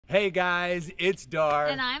Hey guys, it's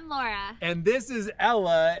Dhar. And I'm Laura. And this is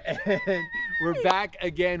Ella, and we're back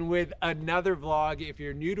again with another vlog. If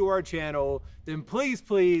you're new to our channel, then please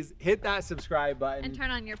hit that subscribe button. And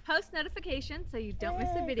turn on your post notifications so you don't miss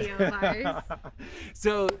a video of ours.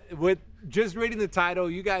 So with just reading the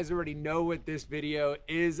title, you guys already know what this video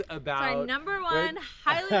is about. It's our #1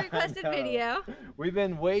 highly requested video. We've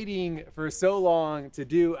been waiting for so long to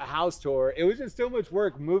do a house tour. It was just so much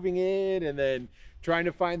work moving in and then trying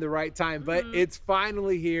to find the right time, but it's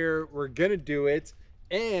finally here. We're gonna do it.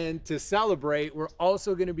 And to celebrate, we're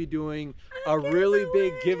also gonna be doing a really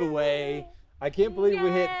big giveaway. I can't believe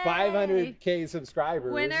we hit 500K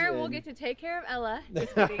subscribers. Winner will get to take care of Ella.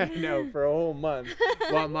 Just kidding. No, for a whole month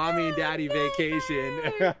while mommy and daddy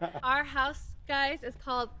vacation. Our house, guys, is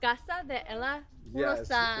called Casa de Ella Rosa.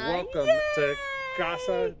 Yes, welcome to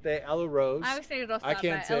Casa de Ella Rose. I was saying Rosa, I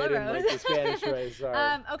can't say Ella it in Rose. like the Spanish way,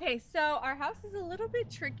 sorry. Okay, so our house is a little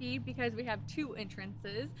bit tricky because we have 2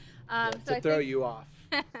 entrances. To throw you off.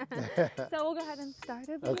 So we'll go ahead and start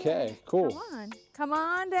it. Okay, cool. Come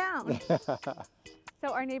on down.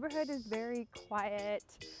 So our neighborhood is very quiet,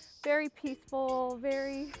 very peaceful,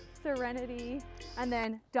 very serenity, and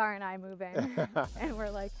then Dhar and I move in and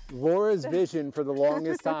we're like, Laura's vision for the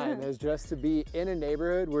longest time is just to be in a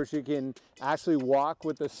neighborhood where she can actually walk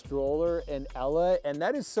with a stroller and Ella, and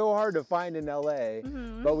that is so hard to find in LA,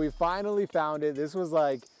 but we finally found it. This was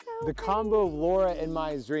like the combo of Laura and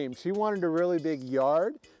Maya's dream. She wanted a really big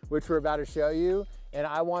yard, which we're about to show you, and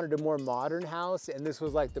I wanted a more modern house, and this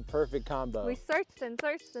was like the perfect combo. We searched and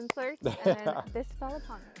searched and searched, and then this fell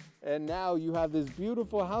upon us. And now you have this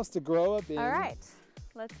beautiful house to grow up in. All right,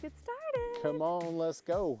 let's get started. Come on, let's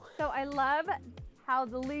go. So I love how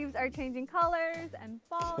the leaves are changing colors and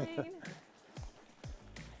falling.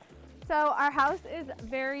 So our house is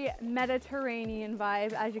very Mediterranean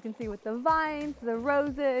vibe, as you can see with the vines, the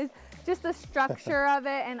roses, just the structure of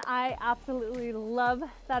it, and I absolutely love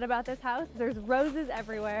that about this house. There's roses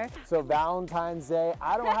everywhere. So Valentine's Day,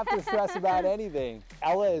 I don't have to stress about anything.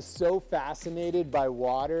 Ella is so fascinated by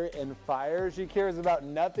water and fire, she cares about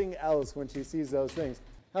nothing else when she sees those things.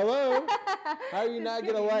 Hello? How are you not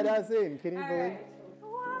gonna let us in? Can you believe?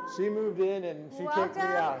 Wow. She moved in and she kicked me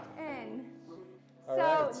out.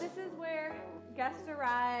 So this is where guests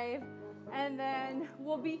arrive, and then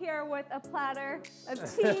we'll be here with a platter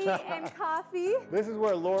of tea and coffee. This is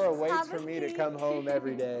where Laura waits for me to come home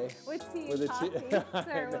every day. With tea and coffee.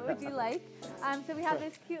 Sir, what would you like? So we have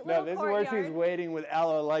this cute little this courtyard. is where she's waiting with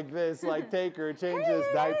Ella like this, like take her, change this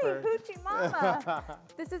diaper. Hoochie mama.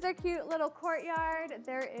 This is our cute little courtyard.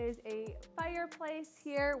 There is a fireplace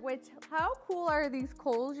here, which, how cool are these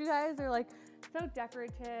coals, you guys? They're like so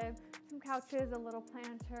decorative. Some couches, a little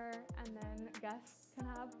planter, and then guests can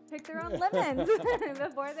pick their own lemons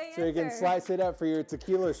before they enter. So you can slice it up for your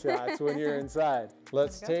tequila shots when you're inside.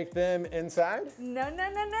 Let's take them inside. No,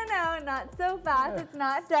 not so fast. It's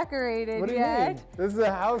not decorated What do you yet. mean? This is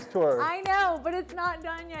a house tour. I know, but it's not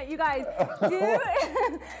done yet. You guys,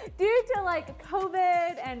 due to like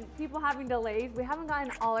COVID and people having delays, we haven't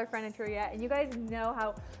gotten all our furniture yet, and you guys know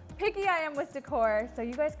how picky I am with decor, so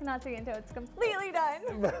you guys cannot see it until it's completely done.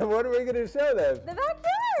 What are we going to show them? The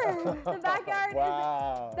backyard. The backyard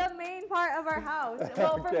Wow. is the main part of our house.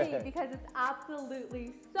 Well, for me, because it's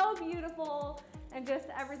absolutely so beautiful and just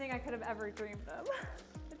everything I could have ever dreamed of.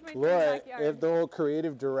 It's my dream Laura, backyard. if the whole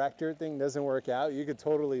creative director thing doesn't work out, you could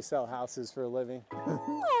totally sell houses for a living.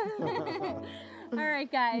 All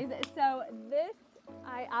right, guys. So this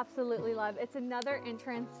I absolutely love. It's another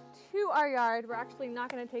entrance to our yard. We're actually not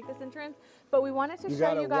going to take this entrance, but we wanted to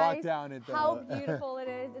show you guys how beautiful it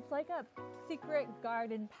is. It's like a secret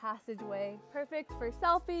garden passageway, perfect for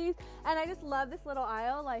selfies. And I just love this little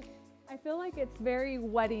aisle. Like, I feel like it's very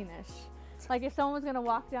wedding-ish. Like if someone was going to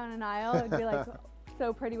walk down an aisle, it'd be like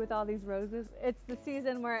so pretty with all these roses. It's the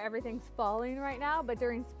season where everything's falling right now, but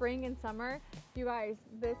during spring and summer, you guys,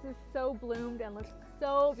 this is so bloomed and looks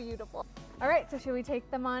so beautiful. All right, so should we take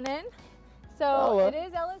them on in? So it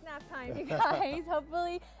is Ella's nap time, you guys.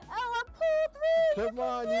 Hopefully, Ella pull through. Come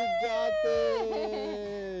on, you got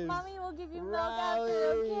this. Mommy will give you milk after,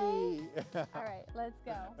 okay? All right, let's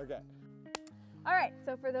go. Okay. All right,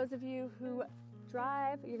 so for those of you who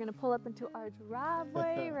drive, you're gonna pull up into our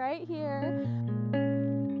driveway right here.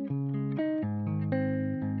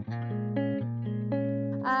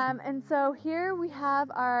 And so here we have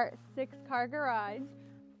our 6-car garage,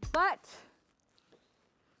 but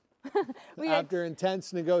after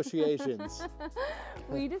intense negotiations,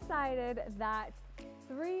 we decided that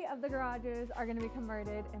 3 of the garages are going to be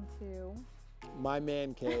converted into my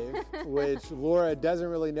man cave, which Laura doesn't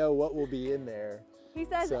really know what will be in there. He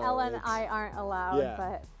says so Ella and I aren't allowed,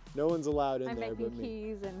 but No one's allowed in I'm there but making me.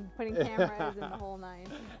 keys and putting cameras and the whole nine.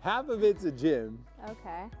 Half of it's a gym.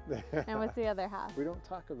 Okay. And what's the other half? We don't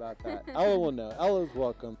talk about that. Ella will know. Ella's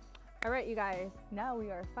welcome. All right, you guys. Now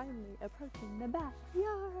we are finally approaching the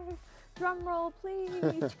backyard. Drum roll, please.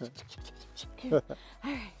 All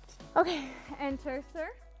right. Okay, enter, sir.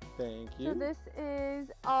 Thank you. So this is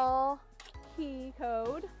all key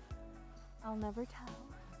code. I'll never tell.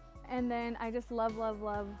 And then I just love, love,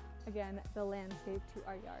 love, again, the landscape to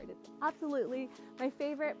our yard. It's absolutely my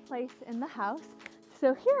favorite place in the house.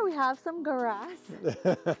 So here we have some grass,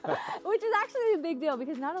 which is actually a big deal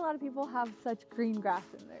because not a lot of people have such green grass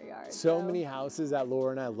in their yard. So many houses that Laura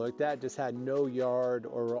and I looked at just had no yard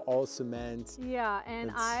or were all cement. Yeah,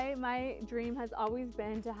 and my dream has always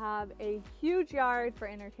been to have a huge yard for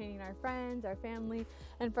entertaining our friends, our family,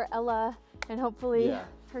 and for Ella, and hopefully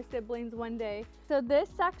her siblings one day. So this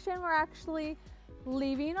section we're actually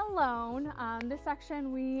leaving alone. This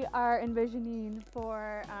section we are envisioning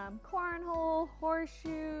for cornhole,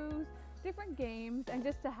 horseshoes, different games, and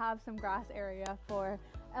just to have some grass area for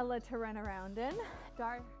Ella to run around in.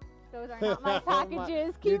 Dhar, those are not my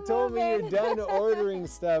packages. Keep You told me moving. you're done ordering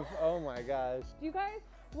stuff. Oh my gosh. You guys,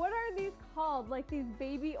 what are these called? Like these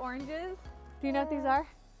baby oranges? Do you know what these are?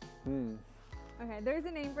 Okay, there's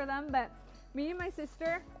a name for them, but me and my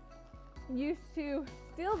sister used to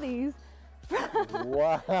steal these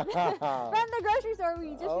Wow. from the grocery store. We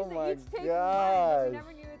just used to each take one, but we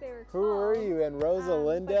never knew what they were called. Who are you? And But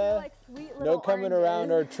Rosalinda? they're like sweet little No coming oranges.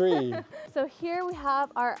 around our tree. So here we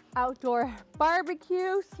have our outdoor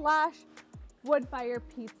barbecue / wood fire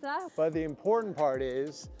pizza. But the important part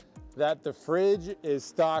is that the fridge is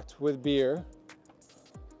stocked with beer.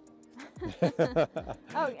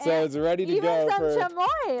 Oh, So it's ready to even go some for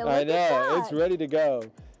chamoy. Look I at know, that. it's ready to go.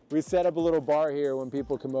 We set up a little bar here when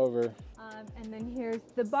people come over. And then here's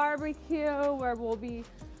the barbecue where we'll be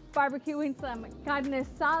barbecuing some carne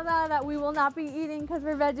asada that we will not be eating because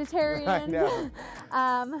we're vegetarians. I know.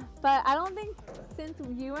 But I don't think since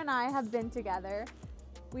you and I have been together,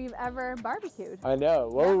 we've ever barbecued. I know.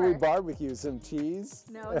 What would we Never. barbecue? Some cheese?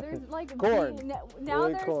 No, there's like Corn. now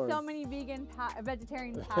Really there's corn. so many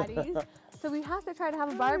vegetarian patties. So we have to try to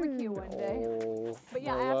have a barbecue one day. Oh, But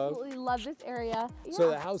yeah, my I love. absolutely love this area. So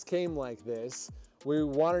Yeah. the house came like this. We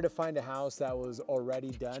wanted to find a house that was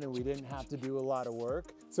already done and we didn't have to do a lot of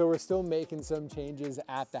work. So we're still making some changes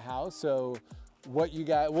at the house. So what you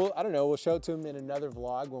got, well, I don't know, we'll show it to them in another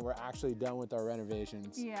vlog when we're actually done with our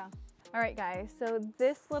renovations. Yeah. All right, guys. So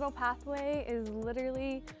this little pathway is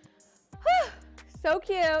literally so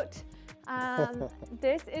cute.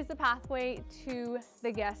 This is the pathway to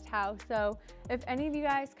the guest house. So if any of you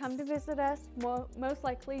guys come to visit us, most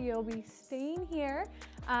likely you'll be staying here.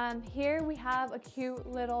 Here we have a cute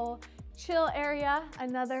little chill area,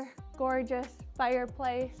 another gorgeous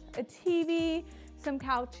fireplace, a TV, some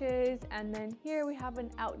couches, and then here we have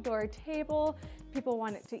an outdoor table. People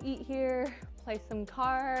wanted to eat here, play some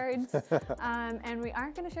cards, and we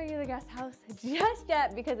aren't going to show you the guest house just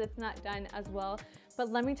yet because it's not done as well. But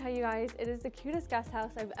let me tell you guys, it is the cutest guest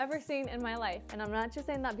house I've ever seen in my life. And I'm not just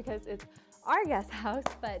saying that because it's our guest house,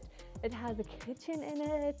 but it has a kitchen in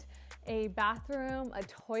it, a bathroom, a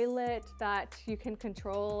toilet that you can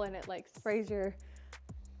control, and it like sprays your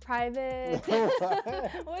private,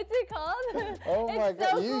 what's it called? Oh It's my God,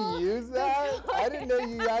 so you cool. use that? I didn't know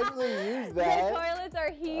you actually used that. The toilets are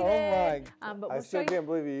heated. Oh my, but I we'll still show you. can't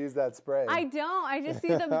believe you used that spray. I don't, I just see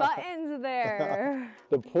the buttons there.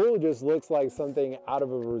 The pool just looks like something out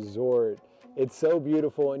of a resort. It's so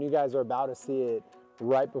beautiful and you guys are about to see it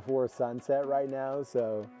right before sunset right now,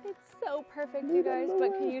 so. It's so perfect, you guys,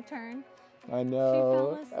 but can you turn? I She know.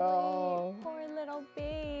 fell asleep, Oh, poor little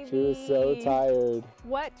baby. she was so tired.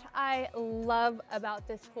 What I love about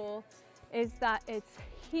this pool is that it's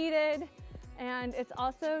heated and it's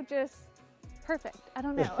also just perfect. I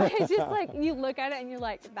don't know. It's just like you look at it and you're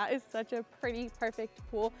like, that is such a pretty, perfect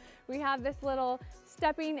pool. We have this little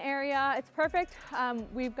stepping area. It's perfect.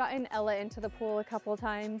 We've gotten Ella into the pool a couple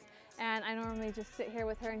times and I normally just sit here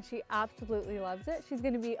with her and she absolutely loves it. She's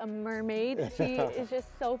gonna be a mermaid. She is just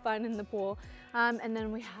so fun in the pool. And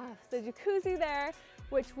then we have the jacuzzi there,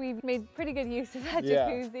 which we've made pretty good use of that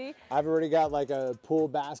jacuzzi. I've already got like a pool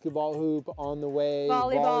basketball hoop on the way,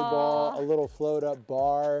 Volleyball. a little float up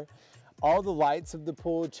bar. All the lights of the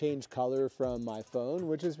pool change color from my phone,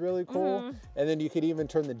 which is really cool. And then you could even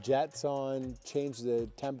turn the jets on, change the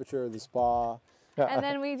temperature of the spa. And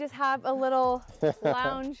then we just have a little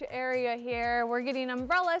lounge area here. We're getting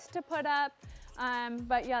umbrellas to put up.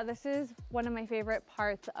 But yeah, this is one of my favorite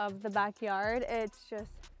parts of the backyard. It's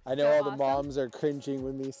just I know all the moms are cringing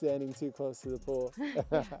with me standing too close to the pool.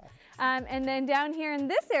 And then down here in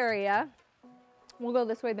this area, we'll go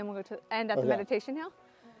this way, then we'll go to end at the meditation hill.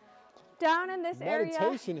 Down in this area.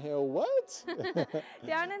 Meditation hill, what?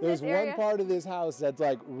 Down in There's this area. one part of this house that's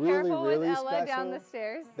like really with Ella special down the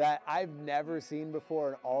stairs. that I've never seen before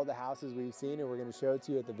in all the houses we've seen, and we're going to show it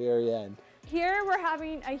to you at the very end. Here we're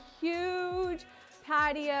having a huge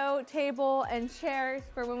patio table and chairs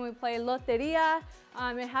for when we play loteria.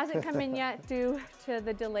 It hasn't come in yet due to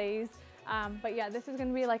the delays. But yeah, this is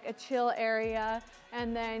gonna be like a chill area.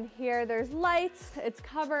 And then here there's lights, it's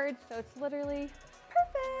covered, so it's literally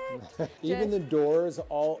perfect. Even the doors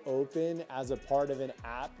all open as a part of an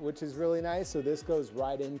app, which is really nice. So this goes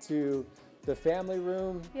right into the family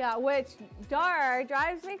room. Yeah, which Dhar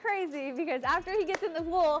drives me crazy because after he gets in the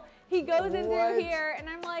pool, he goes in through here and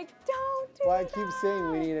I'm like, don't do that. Well, I keep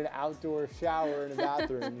saying we need an outdoor shower and a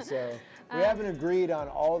bathroom. So we haven't agreed on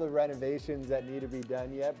all the renovations that need to be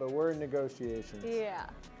done yet, but we're in negotiations. Yeah.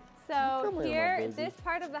 So here, this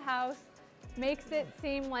part of the house makes it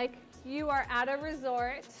seem like you are at a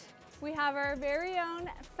resort. We have our very own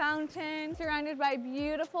fountain surrounded by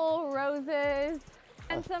beautiful roses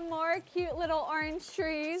and some more cute little orange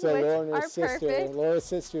trees, so which Laura's are perfect. Laura's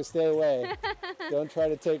sister, stay away. Don't try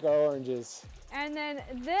to take our oranges. And then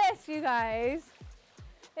this, you guys,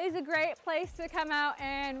 is a great place to come out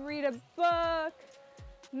and read a book,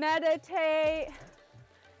 meditate,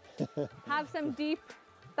 have some deep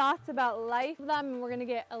thoughts about life. And we're gonna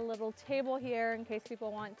get a little table here in case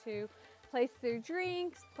people want to place their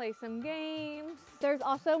drinks, play some games. There's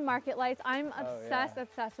also market lights. I'm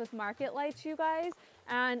obsessed with market lights, you guys.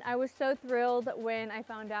 And I was so thrilled when I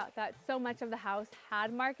found out that so much of the house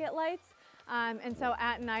had market lights. And so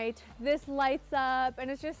at night, this lights up and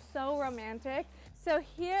it's just so romantic. So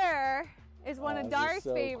here is one of Dhar's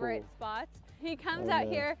favorite spots. He comes out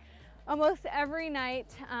here almost every night,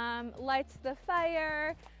 lights the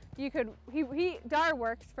fire. You could, Dhar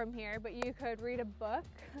works from here, but you could read a book.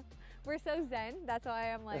 We're so zen, that's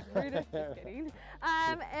why I'm like, we're just kidding.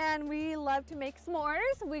 And we love to make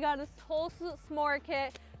s'mores. We got a whole s'more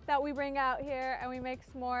kit that we bring out here and we make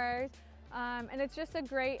s'mores. And it's just a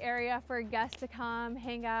great area for guests to come,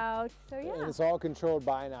 hang out, so yeah. And it's all controlled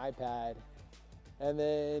by an iPad. And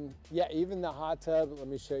then, yeah, even the hot tub, let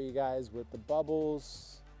me show you guys with the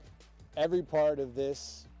bubbles. Every part of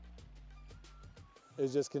this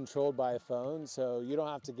is just controlled by a phone, so you don't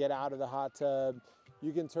have to get out of the hot tub.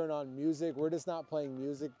 You can turn on music. We're just not playing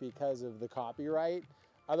music because of the copyright.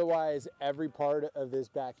 Otherwise, every part of this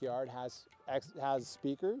backyard has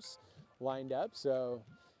speakers lined up, so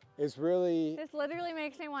it's really... This literally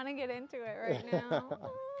makes me want to get into it right now.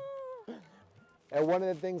 And one of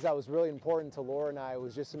the things that was really important to Laura and I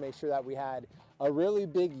was just to make sure that we had a really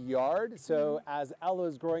big yard. So as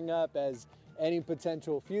Ella's growing up, as any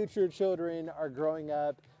potential future children are growing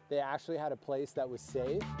up, they actually had a place that was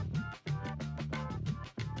safe.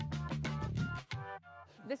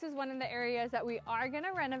 This is one of the areas that we are going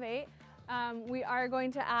to renovate. We are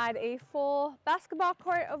going to add a full basketball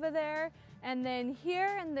court over there. And then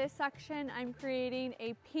here in this section, I'm creating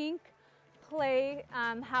a pink play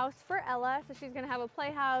house for Ella. So she's gonna have a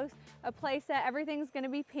playhouse, a play set, everything's gonna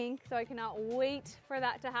be pink, so I cannot wait for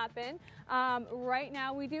that to happen. Right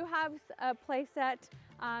now we do have a play set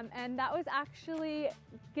and that was actually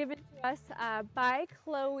given to us by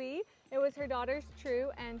Chloe. It was her daughter's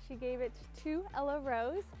True and she gave it to Ella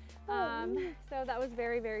Rose. So that was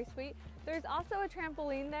very, very sweet. There's also a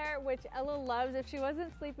trampoline there, which Ella loves. If she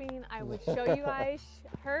wasn't sleeping, I would show you guys.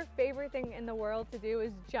 Her favorite thing in the world to do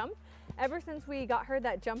is jump. Ever since we got her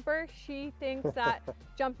that jumper, she thinks that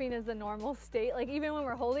jumping is the normal state. Like even when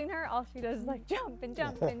we're holding her, all she does is like jump and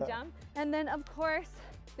jump and jump. And then of course,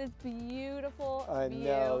 this beautiful view. I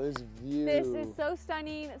know, this view. This is so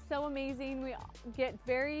stunning, so amazing. We get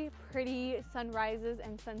very pretty sunrises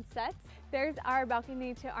and sunsets. There's our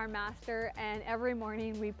balcony to our master, and every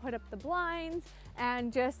morning we put up the blinds,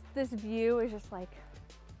 and just this view is just like,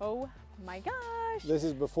 oh my gosh. This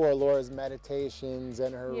is before Laura's meditations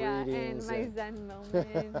and her and readings. my Zen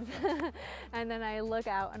moments. And then I look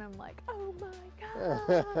out and I'm like, oh my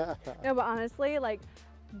God. No, but honestly, like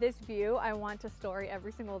this view, I want to story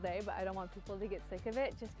every single day, but I don't want people to get sick of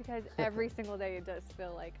it just because every single day it does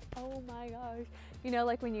feel like, oh my gosh. You know,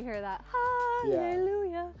 like when you hear that,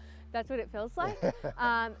 hallelujah, that's what it feels like.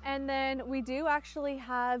 And then we do actually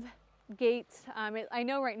have gates. I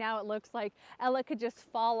know right now it looks like Ella could just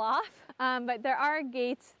fall off, but there are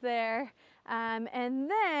gates there. And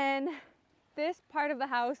then this part of the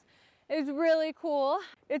house is really cool.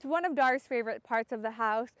 It's one of Dhar's favorite parts of the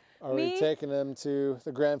house. Are we taking them to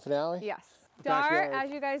the grand finale? Yes. Dhar,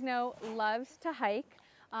 as you guys know, loves to hike.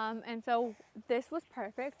 And so this was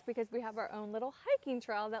perfect because we have our own little hiking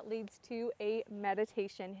trail that leads to a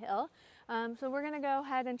meditation hill. So we're gonna go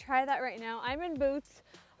ahead and try that right now. I'm in boots.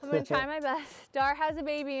 I'm gonna try my best. Dhar has a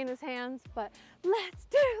baby in his hands, but let's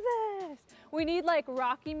do this. We need like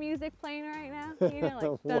Rocky music playing right now. You know,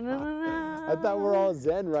 like da-na-na-na. I thought we're all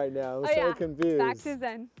Zen right now. I'm so confused. Back to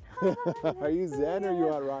Zen. Are you Zen or you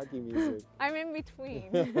want Rocky music? I'm in between.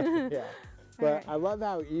 Yeah. But I love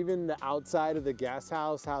how even the outside of the guest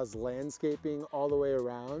house has landscaping all the way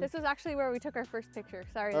around. This was actually where we took our first picture.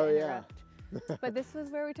 Sorry to interrupt. But this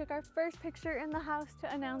was where we took our first picture in the house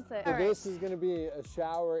to announce it. So this is going to be a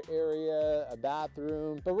shower area, a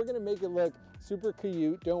bathroom, but we're going to make it look super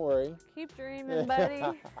cute. Don't worry. Keep dreaming, buddy.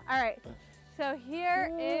 All right. So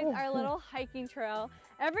here is our little hiking trail.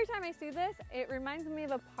 Every time I see this, it reminds me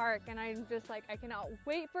of a park, and I'm just like, I cannot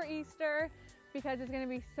wait for Easter because it's going to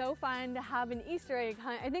be so fun to have an Easter egg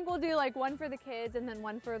hunt. I think we'll do like one for the kids and then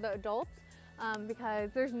one for the adults.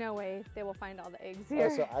 Because there's no way they will find all the eggs here.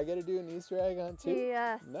 Oh, so I got to do an Easter egg hunt too?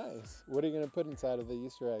 Yes. Nice. What are you going to put inside of the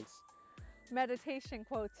Easter eggs? Meditation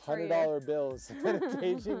quotes for you. $100 bills.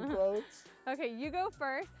 Meditation quotes. Okay, you go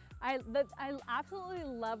first. I absolutely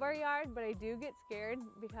love our yard, but I do get scared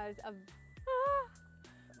because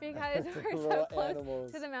we're so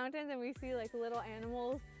close to the mountains and we see like little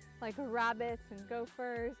animals like rabbits and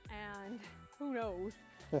gophers and who knows.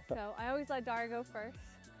 So I always let Dhar go first.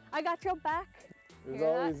 I got your back. There's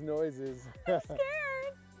always noises. I'm scared.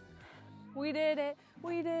 We did it.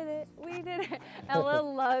 We did it. We did it. Ella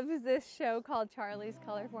loves this show called Charlie's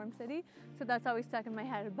Colorform City, so that's always stuck in my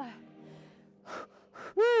head. But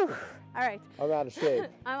whew. All right. I'm out of shape.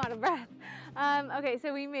 I'm out of breath. Okay,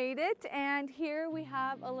 so we made it, and here we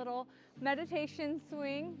have a little meditation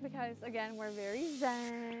swing because, again, we're very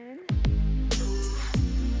zen.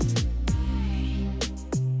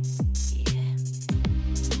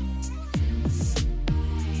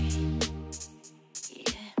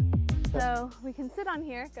 So we can sit on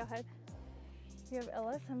here. Go ahead. You have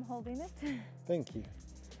Ellis. I'm holding it. Thank you.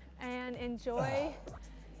 And enjoy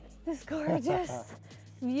this gorgeous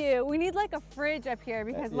view. We need like a fridge up here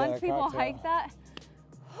because once people hike that,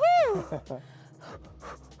 whew,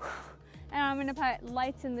 and I'm gonna put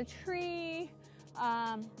lights in the tree.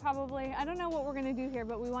 Probably, I don't know what we're gonna do here,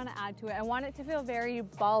 but we want to add to it. I want it to feel very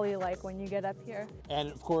Bali-like when you get up here.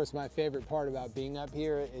 And of course, my favorite part about being up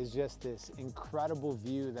here is just this incredible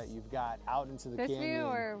view that you've got out into the canyon. This view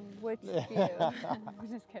or which view? I'm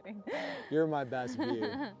just kidding. You're my best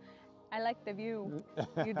view. I like the view.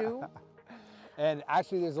 You do? And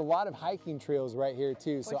actually, there's a lot of hiking trails right here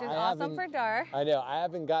too. Which is awesome for Dhar. I know, I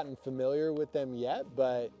haven't gotten familiar with them yet,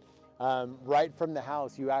 but right from the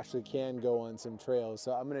house, you actually can go on some trails.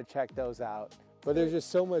 So I'm gonna check those out. But there's just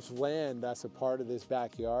so much land that's a part of this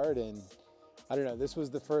backyard. And I don't know, this was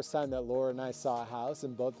the first time that Laura and I saw a house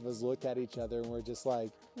and both of us looked at each other and we're just like,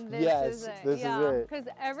 yes, this is it. Because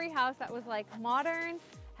every house that was like modern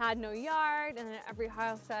had no yard, and then every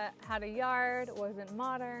house that had a yard wasn't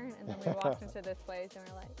modern. And then we walked into this place and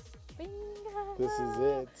we're like, bingo. This is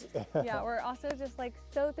it. Yeah, we're also just like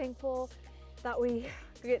so thankful that we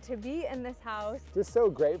get to be in this house. Just so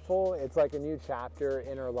grateful. It's like a new chapter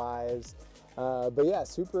in our lives. But yeah,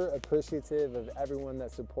 super appreciative of everyone that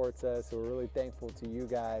supports us. We're really thankful to you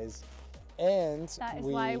guys. And that is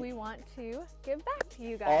why we want to give back to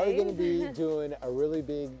you guys. Are going to be doing a really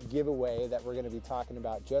big giveaway that we're going to be talking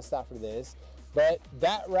about just after this. But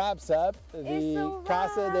that wraps up the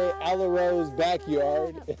Casa de Ella Rose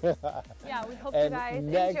backyard. Yeah, we hope you guys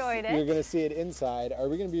enjoyed it. You're going to see it inside. Are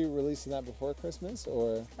we going to be releasing that before Christmas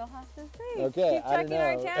or? You'll have to see. Okay, keep checking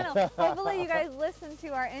our channel. Hopefully you guys listen to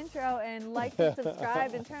our intro and like and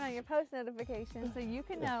subscribe and turn on your post notifications so you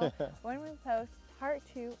can know when we post part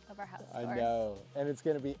 2 of our house tour. I know, and it's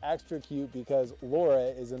going to be extra cute because Laura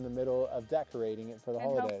is in the middle of decorating it for the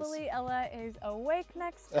holidays. And hopefully Ella is awake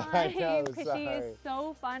next time because she is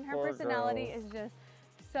so fun. Her personality is just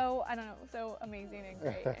so, I don't know, so amazing and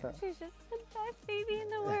great. And she's just the best baby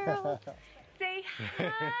in the world. Say hi,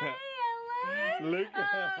 Ella. Look,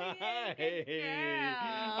 hi.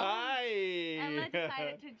 Hi. Ella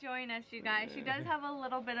decided to join us, you guys. She does have a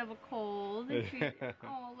little bit of a cold. And she's, a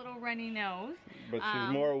little runny nose. But she's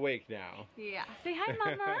more awake now. Yeah. Say hi,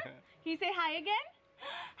 Mama. Can you say hi again?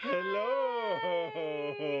 Hello.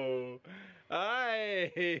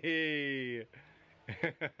 Hi.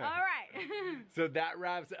 All right. So that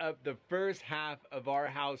wraps up the first half of our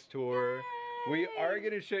house tour. Yay. We are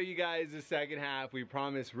going to show you guys the second half. We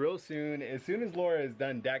promise real soon as Laura is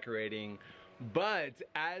done decorating. But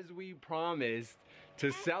as we promised,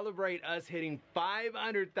 to celebrate us hitting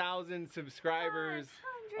 500,000 subscribers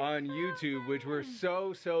on YouTube, which we're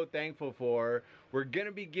so thankful for. We're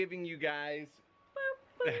gonna be giving you guys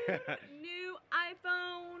new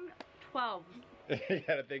iPhone 12. You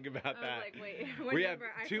gotta think about that. Like, wait, we have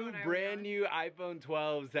 2 brand new iPhone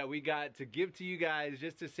 12s that we got to give to you guys,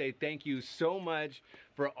 just to say thank you so much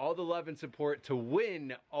for all the love and support. To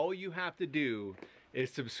win, all you have to do is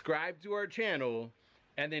subscribe to our channel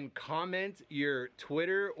and then comment your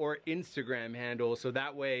Twitter or Instagram handle, so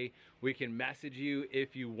that way we can message you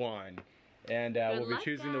if you won. And we'll be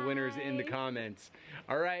choosing the winners in the comments.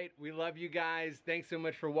 All right, we love you guys. Thanks so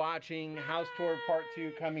much for watching. House tour part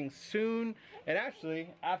 2 coming soon. And actually,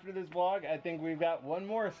 after this vlog, I think we've got one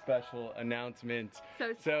more special announcement.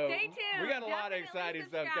 So stay tuned. We got a lot of exciting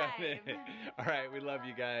stuff coming. All right, we love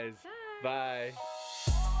you guys. Bye.